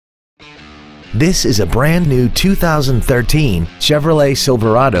This is a brand new 2013 Chevrolet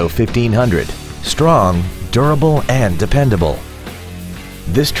Silverado 1500. Strong, durable, and dependable.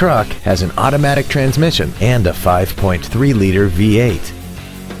 This truck has an automatic transmission and a 5.3-liter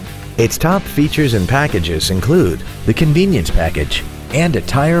V8. Its top features and packages include the convenience package and a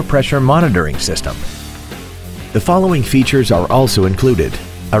tire pressure monitoring system. The following features are also included: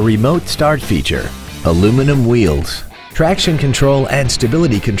 a remote start feature, aluminum wheels, traction control and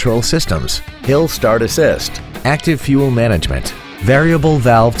stability control systems, hill start assist, active fuel management, variable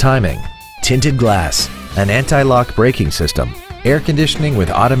valve timing, tinted glass, an anti-lock braking system, air conditioning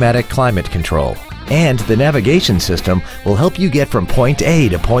with automatic climate control, and the navigation system will help you get from point A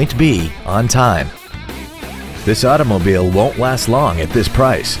to point B on time. This automobile won't last long at this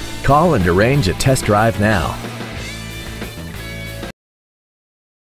price. Call and arrange a test drive now.